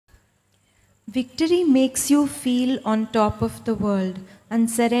Victory makes you feel on top of the world, and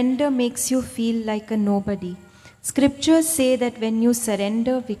surrender makes you feel like a nobody. Scriptures say that when you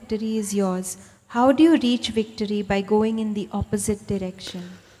surrender, victory is yours. How do you reach victory? By going in the opposite direction.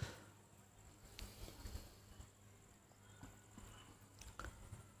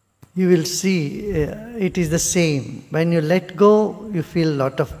 You will see it is the same. When you let go, you feel a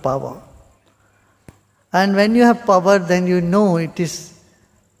lot of power. And when you have power, then you know it is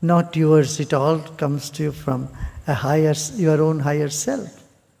not yours. It all comes to you from your own higher self.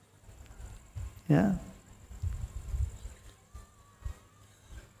 Yeah.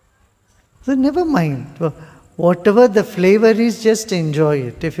 So never mind. Whatever the flavor is, just enjoy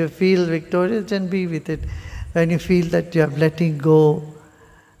it. If you feel victorious, then be with it. When you feel that you are letting go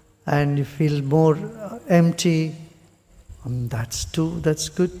and you feel more empty, that's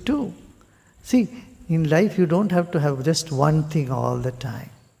good too. See, in life you don't have to have just one thing all the time,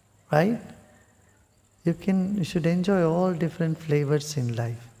 right? You should enjoy all different flavors in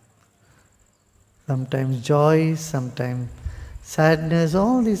life. Sometimes joy, sometimes sadness,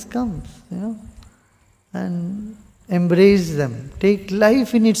 all this comes, and embrace them. Take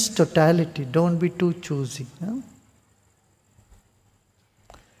life in its totality. Don't be too choosy.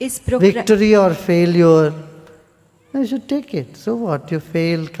 Victory or failure, you should take it. So what? You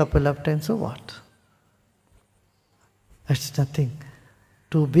fail a couple of times, so what? It's nothing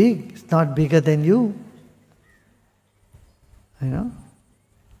too big. It's not bigger than you.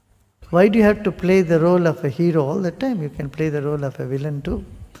 Why do you have to play the role of a hero all the time? You can play the role of a villain too.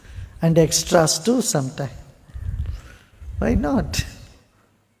 And extras too sometimes. Why not?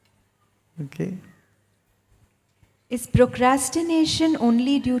 Okay. Is procrastination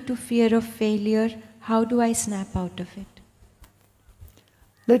only due to fear of failure? How do I snap out of it?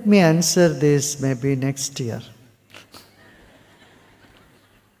 Let me answer this maybe next year.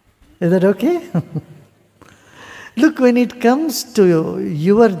 Is that okay? Look, when it comes to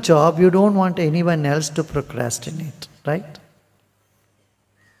your job, you don't want anyone else to procrastinate, right?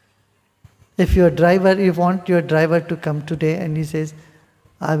 If you want your driver to come today and he says,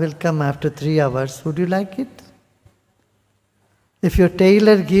 I will come after 3 hours, would you like it? If your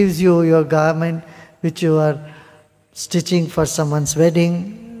tailor gives you your garment which you are stitching for someone's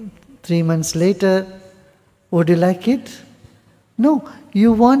wedding 3 months later, would you like it? No,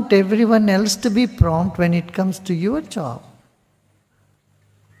 you want everyone else to be prompt when it comes to your job.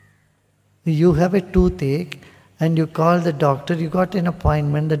 You have a toothache and you call the doctor, you got an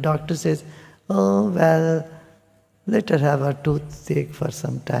appointment, the doctor says, oh, well, let her have a toothache for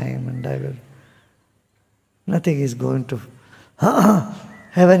some time and nothing is going to,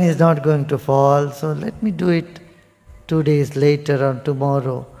 heaven is not going to fall, so let me do it 2 days later or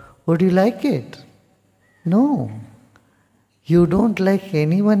tomorrow. Would you like it? No. You don't like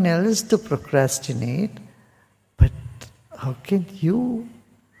anyone else to procrastinate, but how can you?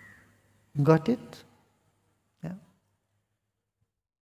 Got it?